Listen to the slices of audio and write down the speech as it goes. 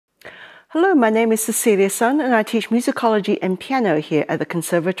Hello, my name is Cecilia and I teach musicology and piano here at the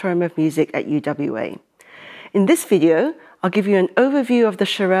Conservatorium of Music at UWA. In this video, I'll give you an overview of the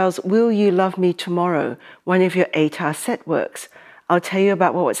Shirelles' Will You Love Me Tomorrow, one of your ATAR set works. I'll tell you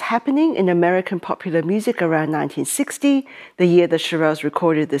about what was happening in American popular music around 1960, the year the Shirelles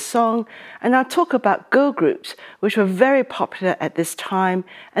recorded this song, and I'll talk about girl groups, which were very popular at this time,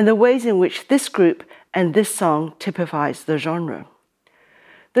 and the ways in which this group and this song typifies the genre.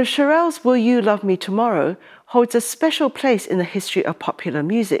 The Shirelles' Will You Love Me Tomorrow holds a special place in the history of popular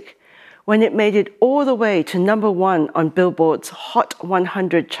music. When it made it all the way to #1 on Billboard's Hot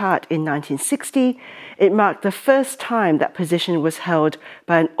 100 chart in 1960, it marked the first time that position was held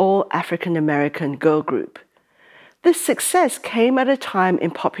by an all-African-American girl group. This success came at a time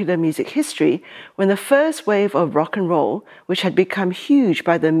in popular music history when the first wave of rock and roll, which had become huge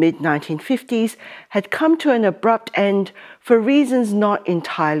by the mid-1950s, had come to an abrupt end for reasons not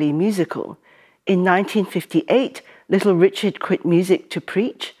entirely musical. In 1958, Little Richard quit music to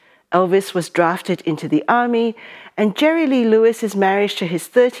preach, Elvis was drafted into the army, and Jerry Lee Lewis's marriage to his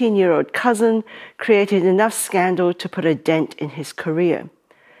 13-year-old cousin created enough scandal to put a dent in his career.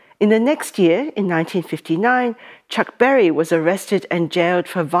 In the next year, in 1959, Chuck Berry was arrested and jailed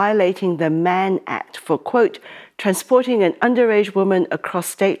for violating the Mann Act for, quote, transporting an underage woman across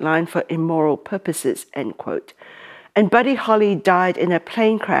state line for immoral purposes, end quote. And Buddy Holly died in a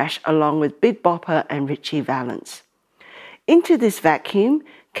plane crash along with Big Bopper and Ritchie Valens. Into this vacuum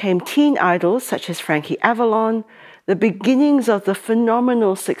came teen idols such as Frankie Avalon, the beginnings of the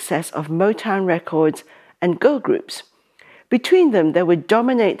phenomenal success of Motown Records and girl groups. Between them, they would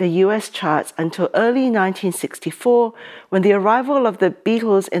dominate the US charts until early 1964, when the arrival of the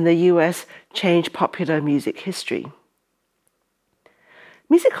Beatles in the US changed popular music history.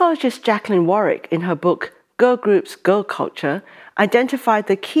 Musicologist Jacqueline Warwick, in her book Girl Groups, Girl Culture, identified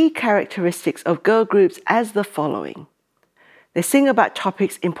the key characteristics of girl groups as the following. They sing about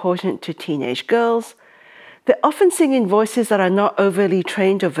topics important to teenage girls. They often sing in voices that are not overly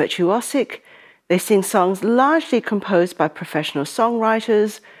trained or virtuosic. They sing songs largely composed by professional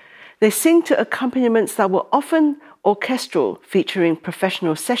songwriters. They sing to accompaniments that were often orchestral, featuring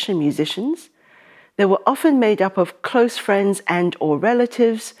professional session musicians. They were often made up of close friends and/or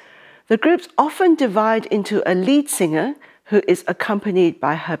relatives. The groups often divide into a lead singer who is accompanied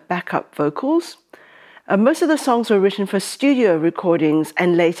by her backup vocals. Most of the songs were written for studio recordings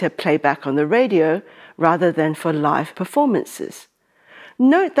and later playback on the radio rather than for live performances.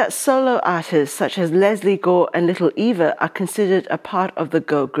 Note that solo artists such as Leslie Gore and Little Eva are considered a part of the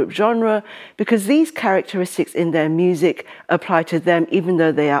girl group genre because these characteristics in their music apply to them even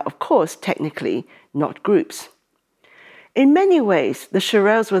though they are, of course, technically not groups. In many ways, the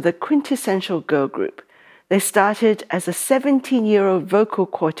Shirelles were the quintessential girl group. They started as a 17-year-old vocal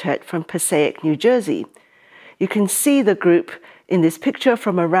quartet from Passaic, New Jersey. You can see the group in this picture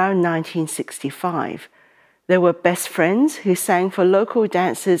from around 1965. They were best friends who sang for local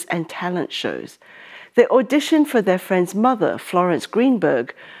dances and talent shows. They auditioned for their friend's mother, Florence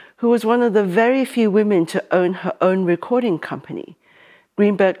Greenberg, who was one of the very few women to own her own recording company.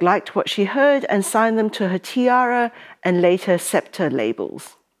 Greenberg liked what she heard and signed them to her Tiara and later Scepter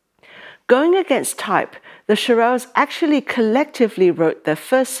labels. Going against type, the Shirelles actually collectively wrote their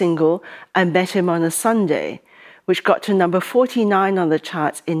first single, I Met Him on a Sunday, which got to number 49 on the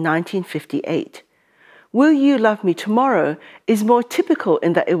charts in 1958. Will You Love Me Tomorrow is more typical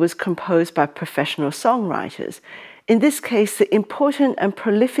in that it was composed by professional songwriters, in this case the important and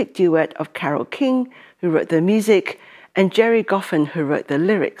prolific duet of Carole King, who wrote the music, and Jerry Goffin, who wrote the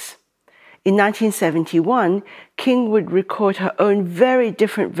lyrics. In 1971, King would record her own very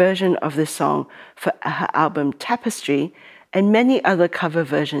different version of the song for her album Tapestry, and many other cover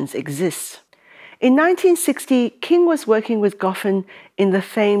versions exist. In 1960, King was working with Goffin in the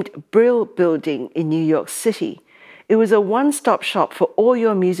famed Brill Building in New York City. It was a one-stop shop for all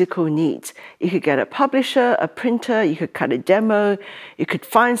your musical needs. You could get a publisher, a printer, you could cut a demo, you could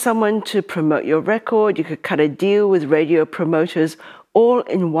find someone to promote your record, you could cut a deal with radio promoters, all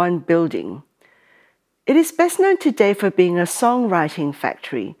in one building. It is best known today for being a songwriting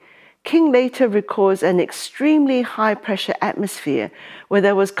factory. King later records an extremely high-pressure atmosphere where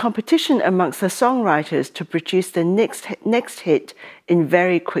there was competition amongst the songwriters to produce the next hit in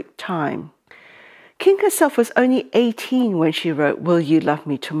very quick time. King herself was only 18 when she wrote Will You Love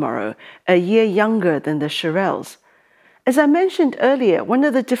Me Tomorrow, a year younger than the Shirelles. As I mentioned earlier, one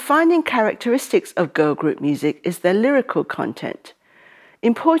of the defining characteristics of girl group music is their lyrical content.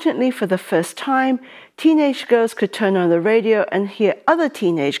 Importantly, for the first time, teenage girls could turn on the radio and hear other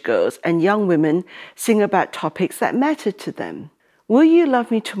teenage girls and young women sing about topics that mattered to them. Will You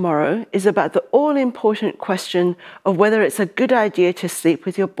Love Me Tomorrow is about the all-important question of whether it's a good idea to sleep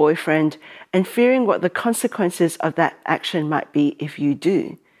with your boyfriend and fearing what the consequences of that action might be if you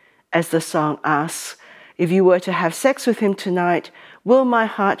do. As the song asks, if you were to have sex with him tonight, will my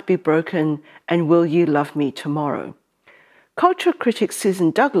heart be broken and will you love me tomorrow? Cultural critic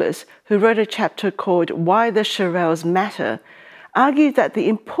Susan Douglas, who wrote a chapter called Why the Shirelles Matter, argued that the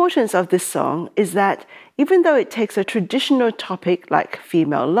importance of this song is that even though it takes a traditional topic like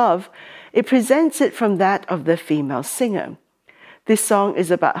female love, it presents it from that of the female singer. This song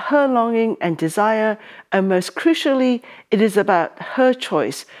is about her longing and desire, and most crucially, it is about her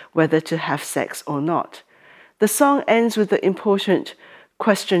choice whether to have sex or not. The song ends with the important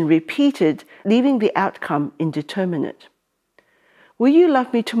question repeated, leaving the outcome indeterminate. Will You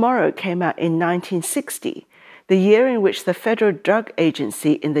Love Me Tomorrow came out in 1960, the year in which the Federal Drug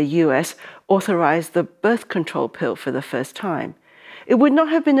Agency in the US authorized the birth control pill for the first time. It would not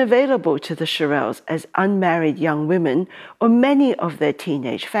have been available to the Shirelles as unmarried young women or many of their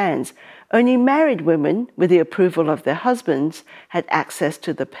teenage fans. Only married women, with the approval of their husbands, had access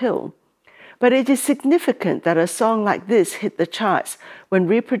to the pill. But it is significant that a song like this hit the charts when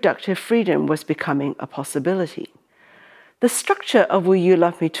reproductive freedom was becoming a possibility. The structure of Will You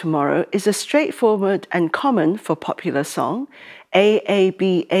Love Me Tomorrow is a straightforward and common for popular song,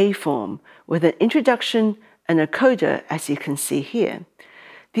 AABA form, with an introduction and a coda, as you can see here.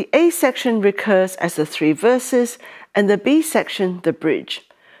 The A section recurs as the 3 verses, and the B section the bridge.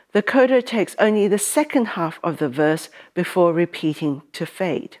 The coda takes only the second half of the verse before repeating to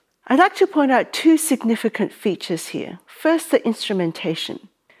fade. I'd like to point out 2 significant features here. First, the instrumentation.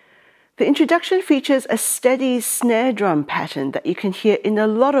 The introduction features a steady snare drum pattern that you can hear in a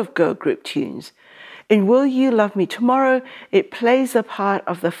lot of girl group tunes. In Will You Love Me Tomorrow, it plays the part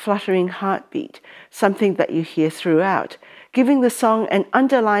of the fluttering heartbeat, something that you hear throughout, giving the song an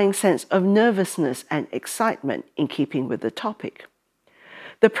underlying sense of nervousness and excitement in keeping with the topic.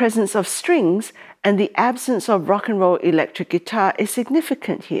 The presence of strings and the absence of rock and roll electric guitar is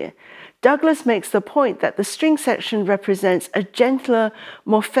significant here. Douglas makes the point that the string section represents a gentler,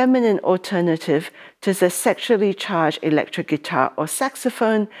 more feminine alternative to the sexually charged electric guitar or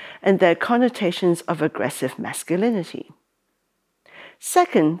saxophone and their connotations of aggressive masculinity.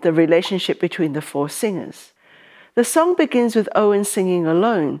 Second, the relationship between the 4 singers. The song begins with Owen singing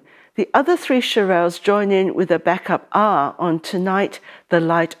alone. The other 3 Shirelles join in with a backup R on Tonight, the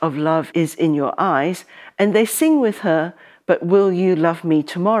Light of Love is in Your Eyes, and they sing with her, But Will You Love Me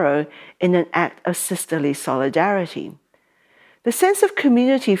Tomorrow, in an act of sisterly solidarity. The sense of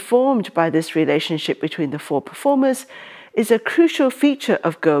community formed by this relationship between the 4 performers is a crucial feature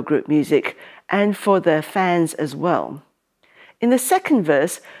of girl group music and for their fans as well. In the second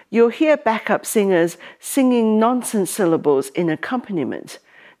verse, you'll hear backup singers singing nonsense syllables in accompaniment.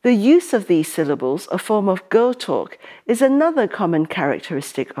 The use of these syllables, a form of girl talk, is another common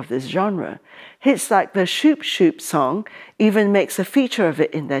characteristic of this genre. Hits like the Shoop Shoop song even makes a feature of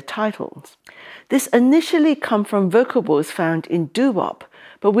it in their titles. This initially come from vocables found in doo-wop,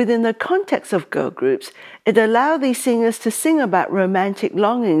 but within the context of girl groups, it allowed these singers to sing about romantic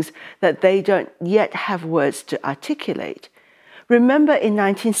longings that they don't yet have words to articulate. Remember, in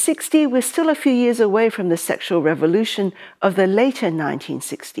 1960, we're still a few years away from the sexual revolution of the later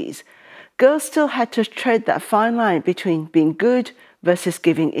 1960s. Girls still had to tread that fine line between being good versus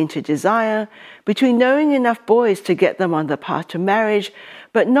giving into desire, between knowing enough boys to get them on the path to marriage,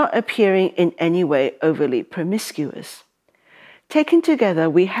 but not appearing in any way overly promiscuous. Taken together,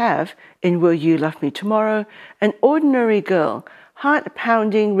 we have, in Will You Love Me Tomorrow, an ordinary girl,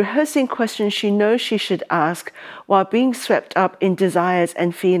 heart-pounding, rehearsing questions she knows she should ask while being swept up in desires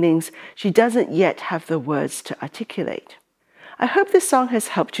and feelings she doesn't yet have the words to articulate. I hope this song has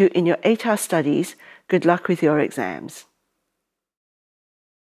helped you in your ATAR studies. Good luck with your exams.